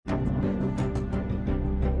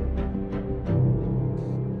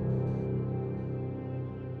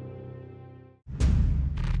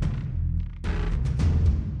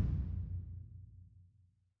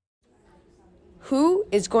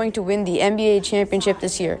is going to win the NBA championship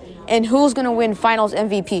this year? And who's going to win Finals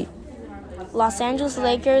MVP? Los Angeles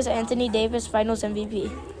Lakers, Anthony Davis, Finals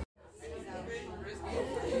MVP.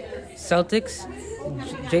 Celtics,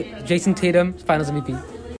 Jason Tatum, Finals MVP.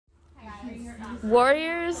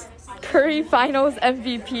 Warriors, Curry, Finals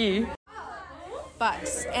MVP.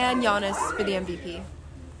 Bucks and Giannis for the MVP.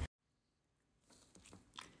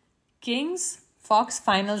 Kings, Fox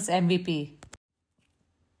Finals MVP.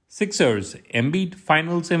 Sixers, Embiid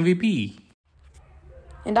Finals MVP.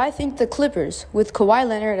 And I think the Clippers, with Kawhi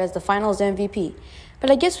Leonard as the Finals MVP.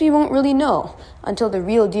 But I guess we won't really know until the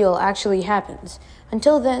real deal actually happens.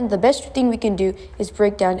 Until then, the best thing we can do is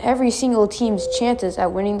break down every single team's chances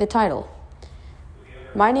at winning the title.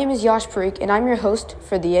 My name is Yash Parikh, and I'm your host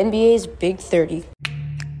for the NBA's Big 30.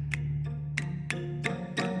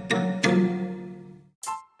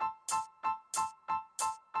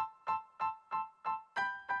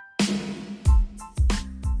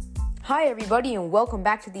 Hi everybody, and welcome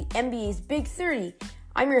back to the NBA's Big 30.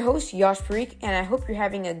 I'm your host, Yash Parikh, and I hope you're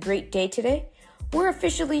having a great day today. We're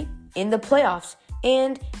officially in the playoffs,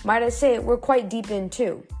 and might I say, we're quite deep in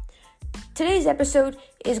too. Today's episode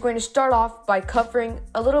is going to start off by covering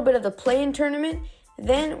a little bit of the play-in tournament.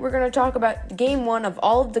 Then we're going to talk about game one of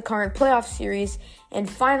all of the current playoff series. And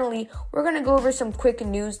finally, we're going to go over some quick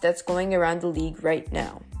news that's going around the league right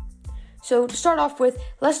now. So to start off with,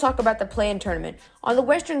 let's talk about the play-in tournament. On the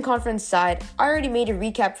Western Conference side, I already made a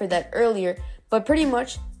recap for that earlier, but pretty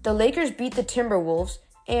much the Lakers beat the Timberwolves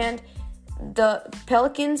and the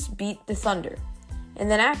Pelicans beat the Thunder.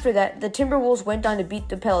 And then after that, the Timberwolves went on to beat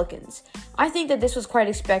the Pelicans. I think that this was quite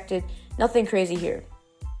expected, nothing crazy here.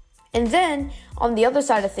 And then, on the other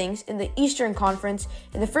side of things, in the Eastern Conference,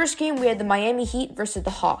 in the first game we had the Miami Heat versus the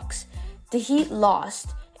Hawks. The Heat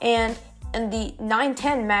lost, and in the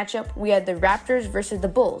 9-10 matchup, we had the Raptors versus the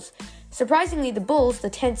Bulls. Surprisingly, the Bulls, the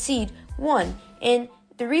 10th seed, won, and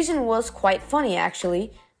the reason was quite funny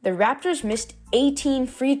actually. The Raptors missed 18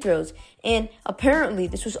 free throws, and apparently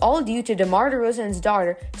this was all due to DeMar DeRozan's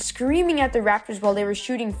daughter screaming at the Raptors while they were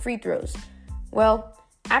shooting free throws. Well,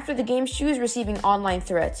 after the game, she was receiving online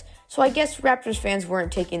threats, so I guess Raptors fans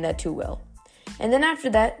weren't taking that too well. And then after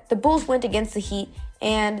that, the Bulls went against the Heat,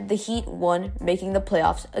 and the Heat won, making the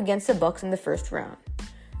playoffs against the Bucks in the first round.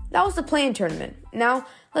 That was the play-in tournament. Now,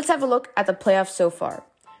 let's have a look at the playoffs so far.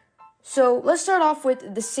 So, let's start off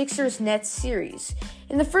with the Sixers-Nets series.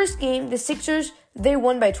 In the first game, the Sixers, they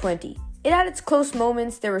won by 20. It had its close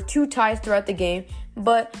moments, there were two ties throughout the game,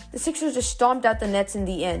 but the Sixers just stomped out the Nets in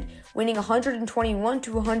the end, winning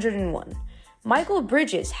 121-101. Michael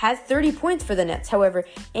Bridges had 30 points for the Nets, however,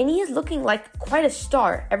 and he is looking like quite a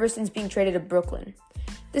star ever since being traded to Brooklyn.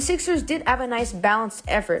 The Sixers did have a nice balanced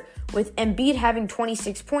effort, with Embiid having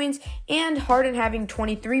 26 points and Harden having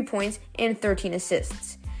 23 points and 13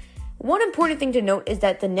 assists. One important thing to note is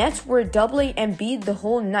that the Nets were doubling Embiid the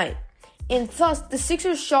whole night, and thus the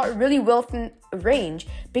Sixers shot really well from range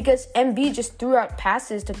because Embiid just threw out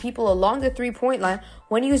passes to people along the three-point line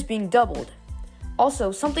when he was being doubled.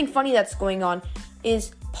 Also, something funny that's going on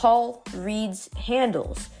is Paul Reed's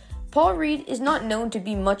handles. Paul Reed is not known to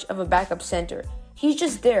be much of a backup center. He's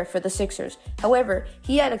just there for the Sixers. However,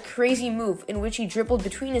 he had a crazy move in which he dribbled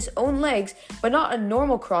between his own legs, but not a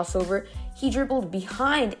normal crossover. He dribbled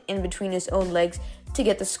behind and between his own legs to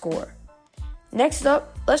get the score. Next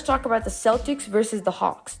up, let's talk about the Celtics versus the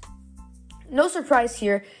Hawks. No surprise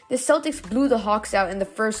here, the Celtics blew the Hawks out in the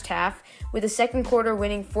first half, with the second quarter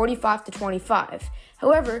winning 45-25.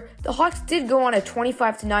 However, the Hawks did go on a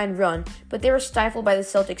 25-9 run, but they were stifled by the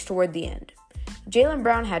Celtics toward the end. Jaylen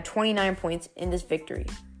Brown had 29 points in this victory.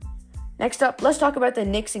 Next up, let's talk about the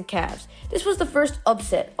Knicks and Cavs. This was the first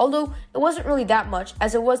upset, although it wasn't really that much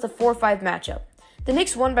as it was the 4-5 matchup. The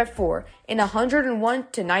Knicks won by 4 in a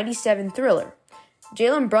 101-97 thriller.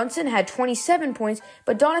 Jalen Brunson had 27 points,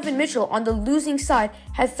 but Donovan Mitchell on the losing side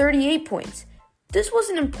had 38 points. This was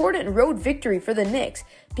an important road victory for the Knicks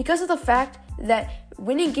because of the fact that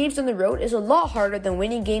winning games on the road is a lot harder than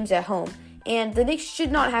winning games at home, and the Knicks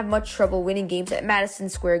should not have much trouble winning games at Madison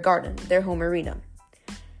Square Garden, their home arena.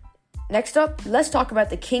 Next up, let's talk about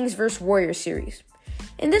the Kings vs. Warriors series.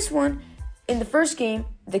 In this one, in the first game,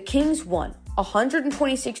 the Kings won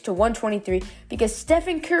 126-123 because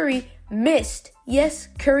Stephen Curry missed. Yes,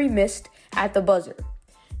 Curry missed at the buzzer.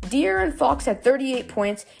 De'Aaron Fox had 38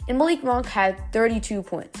 points and Malik Monk had 32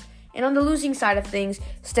 points. And on the losing side of things,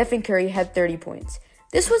 Stephen Curry had 30 points.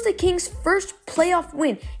 This was the Kings' first playoff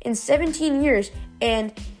win in 17 years,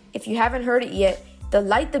 and if you haven't heard it yet, the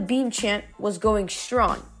Light the Beam chant was going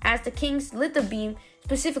strong as the Kings lit the beam,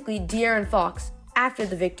 specifically De'Aaron Fox, after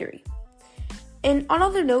the victory. And on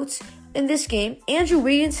other notes, in this game, Andrew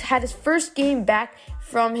Wiggins had his first game back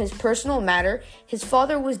from his personal matter. His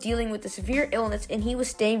father was dealing with a severe illness and he was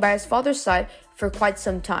staying by his father's side for quite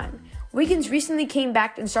some time. Wiggins recently came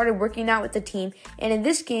back and started working out with the team, and in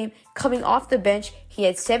this game, coming off the bench, he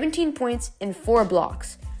had 17 points and 4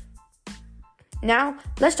 blocks. Now,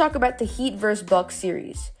 let's talk about the Heat vs. Bucks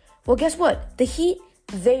series. Well, guess what? The Heat,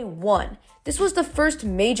 they won. This was the first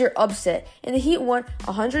major upset, and the Heat won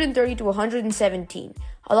 130 to 117.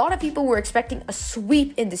 A lot of people were expecting a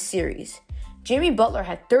sweep in this series. Jimmy Butler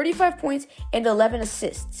had 35 points and 11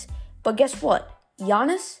 assists. But guess what?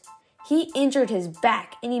 Giannis? He injured his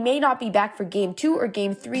back, and he may not be back for Game 2 or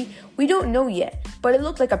Game 3. We don't know yet, but it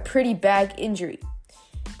looked like a pretty bad injury.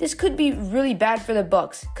 This could be really bad for the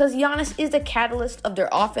Bucks, because Giannis is the catalyst of their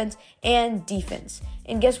offense and defense.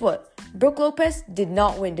 And guess what? Brook Lopez did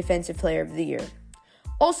not win Defensive Player of the Year.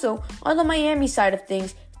 Also, on the Miami side of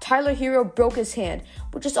things, Tyler Hero broke his hand,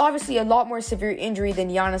 which is obviously a lot more severe injury than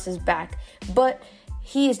Giannis's back, but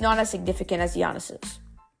he is not as significant as Giannis's.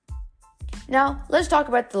 Now, let's talk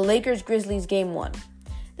about the Lakers-Grizzlies Game 1.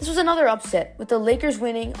 This was another upset, with the Lakers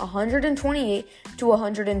winning 128 to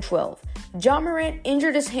 112. Ja Morant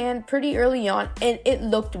injured his hand pretty early on, and it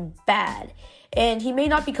looked bad. And he may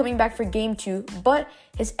not be coming back for Game 2, but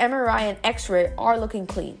his MRI and X-ray are looking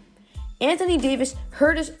clean. Anthony Davis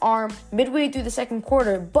hurt his arm midway through the second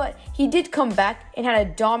quarter, but he did come back and had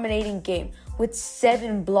a dominating game with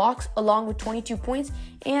 7 blocks along with 22 points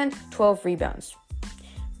and 12 rebounds.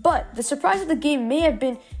 But the surprise of the game may have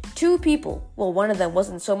been 2 people. Well, one of them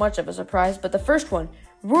wasn't so much of a surprise, but the first one,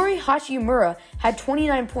 Rui Hachimura, had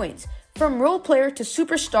 29 points, from role player to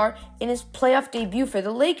superstar in his playoff debut for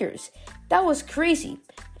the Lakers. That was crazy.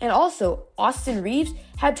 And also, Austin Reeves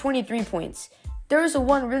had 23 points. There was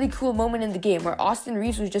one really cool moment in the game where Austin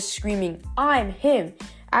Reeves was just screaming, "I'm him,"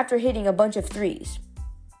 after hitting a bunch of threes.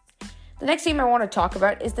 The next game I want to talk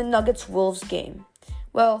about is the Nuggets-Wolves game.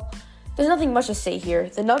 Well, there's nothing much to say here.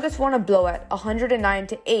 The Nuggets won a blowout, 109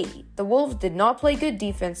 to 80. The Wolves did not play good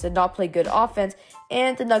defense, did not play good offense,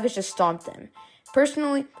 and the Nuggets just stomped them.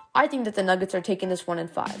 Personally, I think that the Nuggets are taking this one in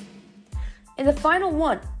 5. In the final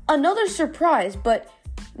one, another surprise, but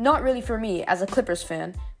not really for me as a Clippers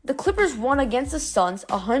fan. The Clippers won against the Suns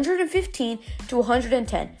 115 to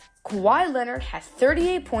 110. Kawhi Leonard had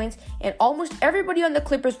 38 points, and almost everybody on the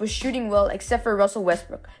Clippers was shooting well except for Russell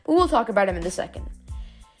Westbrook, but we'll talk about him in a second.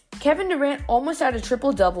 Kevin Durant almost had a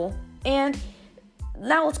triple-double, and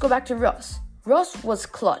now let's go back to Russ. Russ was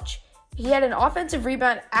clutch. He had an offensive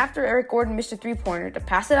rebound after Eric Gordon missed a three-pointer to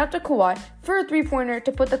pass it out to Kawhi for a three-pointer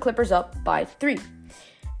to put the Clippers up by 3.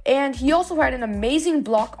 And he also had an amazing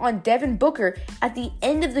block on Devin Booker at the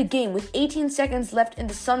end of the game with 18 seconds left and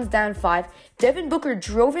the Suns down 5. Devin Booker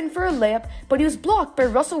drove in for a layup, but he was blocked by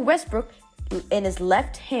Russell Westbrook in his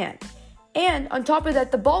left hand. And on top of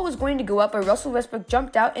that, the ball was going to go up, but Russell Westbrook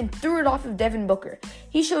jumped out and threw it off of Devin Booker.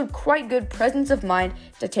 He showed quite good presence of mind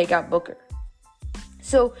to take out Booker.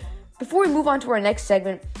 So, before we move on to our next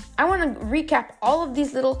segment, I want to recap all of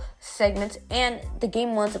these little segments and the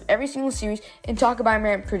game ones of every single series and talk about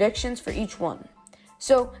my predictions for each one.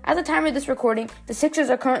 So, at the time of this recording, the Sixers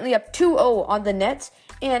are currently up 2-0 on the Nets,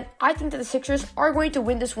 and I think that the Sixers are going to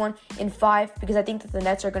win this one in 5 because I think that the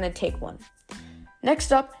Nets are going to take one.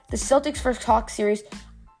 Next up, the Celtics vs. Hawks series.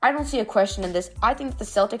 I don't see a question in this. I think that the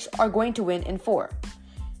Celtics are going to win in 4.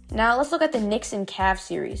 Now, let's look at the Knicks and Cavs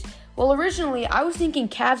series. Well, originally, I was thinking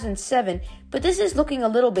Cavs in 7, but this is looking a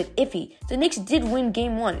little bit iffy. The Knicks did win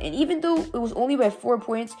Game 1, and even though it was only by 4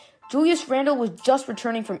 points, Julius Randle was just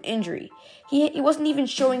returning from injury. He wasn't even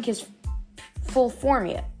showing his full form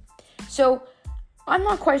yet. So, I'm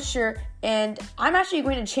not quite sure, and I'm actually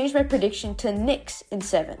going to change my prediction to Knicks in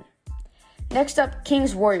 7. Next up,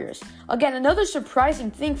 Kings-Warriors. Again, another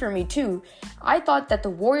surprising thing for me too. I thought that the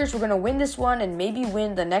Warriors were going to win this one and maybe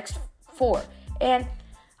win the next 4. And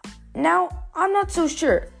now, I'm not so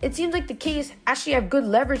sure. It seems like the Kings actually have good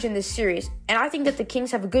leverage in this series, and I think that the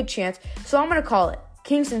Kings have a good chance, so I'm going to call it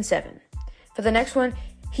Kings in 7. For the next one,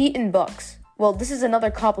 Heat and Bucks. Well, this is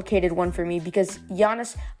another complicated one for me because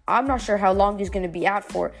Giannis, I'm not sure how long he's going to be out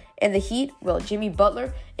for. And the Heat, well, Jimmy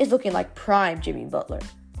Butler is looking like prime Jimmy Butler.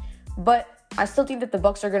 But I still think that the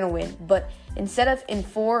Bucks are going to win, but instead of in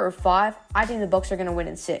 4 or 5, I think the Bucks are going to win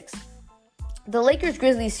in 6. The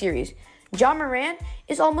Lakers-Grizzlies series. Ja Morant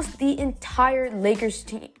is almost the entire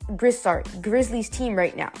Grizzlies team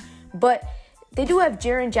right now, but they do have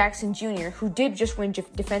Jaren Jackson Jr., who did just win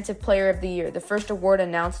Defensive Player of the Year, the first award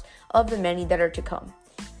announced of the many that are to come.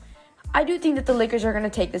 I do think that the Lakers are going to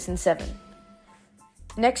take this in 7.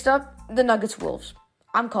 Next up, the Nuggets-Wolves.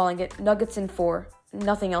 I'm calling it Nuggets in 4.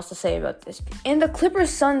 nothing else to say about this. And the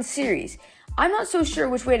Clippers-Suns series, I'm not so sure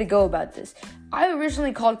which way to go about this. I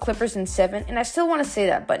originally called Clippers in 7, and I still want to say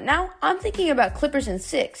that, but now I'm thinking about Clippers in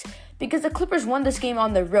 6, because the Clippers won this game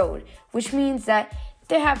on the road, which means that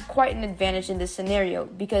they have quite an advantage in this scenario,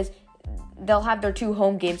 because they'll have their 2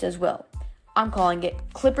 home games as well. I'm calling it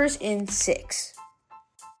Clippers in 6.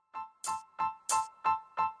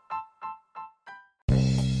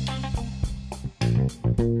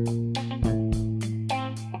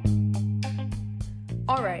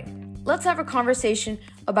 Alright, let's have a conversation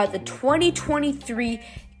about the 2023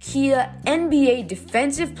 Kia NBA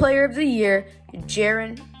Defensive Player of the Year,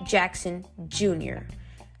 Jaren Jackson Jr.,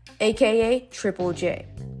 aka Triple J.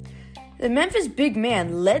 The Memphis big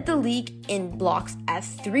man led the league in blocks at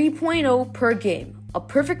 3.0 per game, a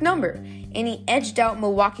perfect number, and he edged out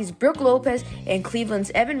Milwaukee's Brook Lopez and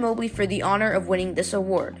Cleveland's Evan Mobley for the honor of winning this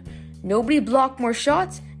award. Nobody blocked more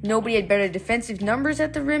shots, nobody had better defensive numbers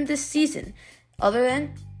at the rim this season, other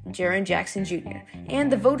than Jaren Jackson Jr.,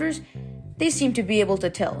 and the voters, they seem to be able to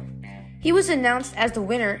tell. He was announced as the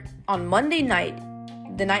winner on Monday night,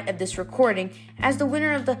 the night of this recording, as the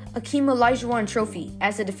winner of the Hakeem Olajuwon Trophy,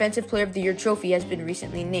 as the Defensive Player of the Year trophy has been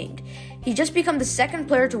recently named. He just become the second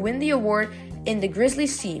player to win the award in the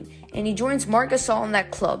Grizzlies team, and he joins Marc Gasol in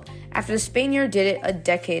that club after the Spaniard did it a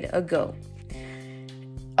decade ago.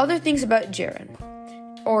 Other things about Jaren,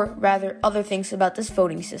 or rather other things about this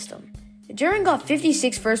voting system. Jaren got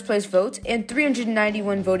 56 first-place votes and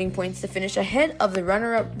 391 voting points to finish ahead of the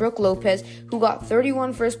runner-up Brook Lopez, who got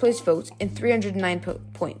 31 first-place votes and 309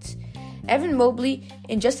 points. Evan Mobley,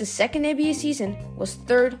 in just his second NBA season, was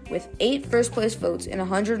third with 8 first-place votes and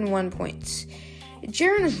 101 points.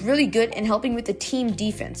 Jaren is really good in helping with the team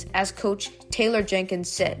defense, as Coach Taylor Jenkins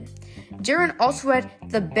said. Jaren also had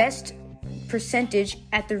the best percentage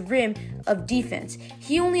at the rim of defense.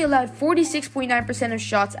 He only allowed 46.9% of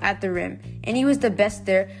shots at the rim, and he was the best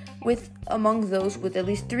there, with among those with at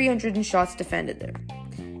least 300 shots defended there.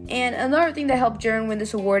 And another thing that helped Jaren win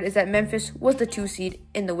this award is that Memphis was the 2 seed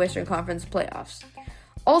in the Western Conference playoffs.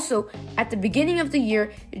 Also, at the beginning of the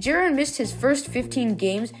year, Jaren missed his first 15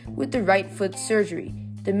 games with the right foot surgery.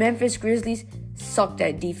 The Memphis Grizzlies sucked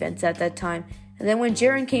at defense at that time, and then when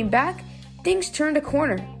Jaren came back, things turned a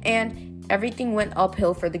corner, and everything went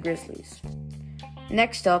uphill for the Grizzlies.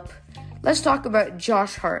 Next up, let's talk about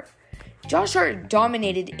Josh Hart. Josh Hart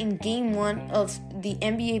dominated in Game 1 of the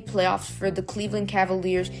NBA playoffs for the Cleveland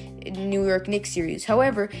Cavaliers New York Knicks series.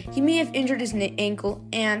 However, he may have injured his ankle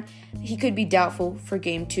and he could be doubtful for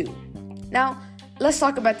Game 2. Now, let's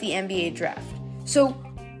talk about the NBA draft. So,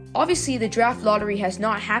 obviously the draft lottery has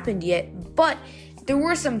not happened yet, but there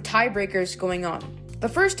were some tiebreakers going on. The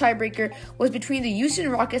first tiebreaker was between the Houston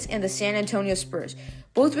Rockets and the San Antonio Spurs,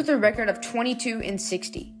 both with a record of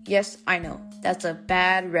 22-60. Yes, I know, that's a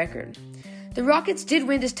bad record. The Rockets did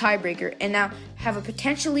win this tiebreaker and now have a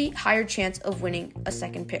potentially higher chance of winning a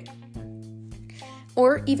second pick,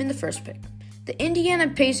 or even the first pick. The Indiana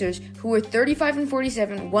Pacers, who were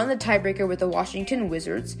 35-47, won the tiebreaker with the Washington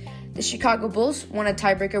Wizards. The Chicago Bulls won a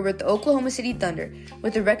tiebreaker with the Oklahoma City Thunder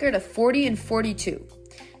with a record of 40-42.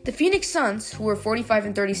 The Phoenix Suns, who were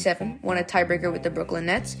 45-37, won a tiebreaker with the Brooklyn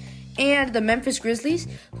Nets, and the Memphis Grizzlies,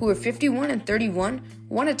 who were 51-31,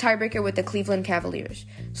 won a tiebreaker with the Cleveland Cavaliers.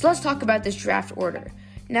 So let's talk about this draft order.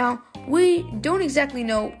 Now, we don't exactly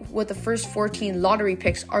know what the first 14 lottery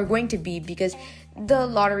picks are going to be because the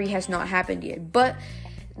lottery has not happened yet, but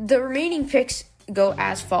the remaining picks go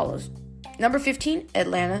as follows. Number 15,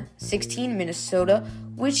 Atlanta. 16, Minnesota,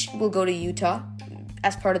 which will go to Utah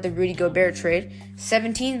as part of the Rudy Gobert trade.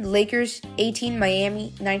 17, Lakers. 18,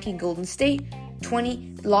 Miami. 19, Golden State.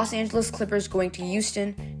 20, Los Angeles Clippers going to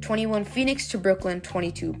Houston. 21, Phoenix to Brooklyn.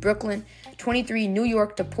 22, Brooklyn. 23, New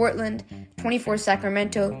York to Portland. 24,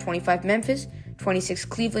 Sacramento. 25, Memphis. 26,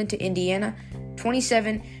 Cleveland to Indiana.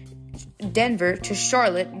 27, Denver to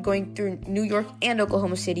Charlotte, going through New York and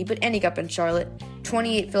Oklahoma City, but ending up in Charlotte.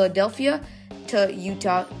 28, Philadelphia to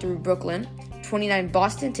Utah through Brooklyn. 29,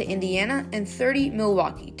 Boston to Indiana, and 30,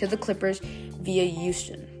 Milwaukee to the Clippers via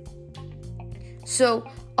Houston. So,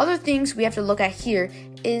 other things we have to look at here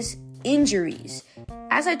is injuries.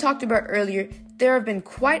 As I talked about earlier, there have been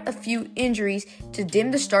quite a few injuries to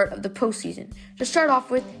dim the start of the postseason. To start off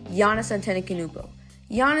with, Giannis Antetokounmpo.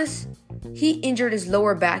 Giannis, he injured his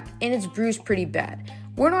lower back and it's bruised pretty bad.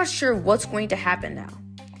 We're not sure what's going to happen now.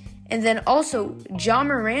 And then also, Ja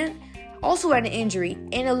Morant also had an injury,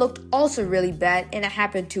 and it looked also really bad, and it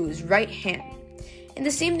happened to his right hand. And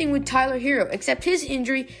the same thing with Tyler Hero, except his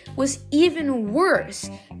injury was even worse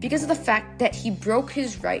because of the fact that he broke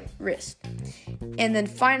his right wrist. And then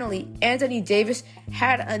finally, Anthony Davis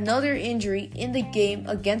had another injury in the game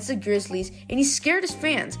against the Grizzlies, and he scared his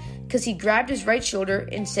fans because he grabbed his right shoulder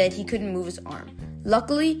and said he couldn't move his arm.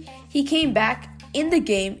 Luckily, he came back in the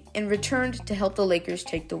game and returned to help the Lakers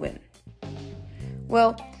take the win.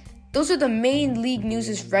 Well, those are the main league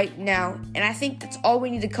news right now, and I think that's all we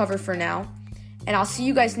need to cover for now. And I'll see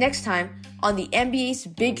you guys next time on the NBA's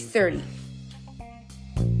Big 30.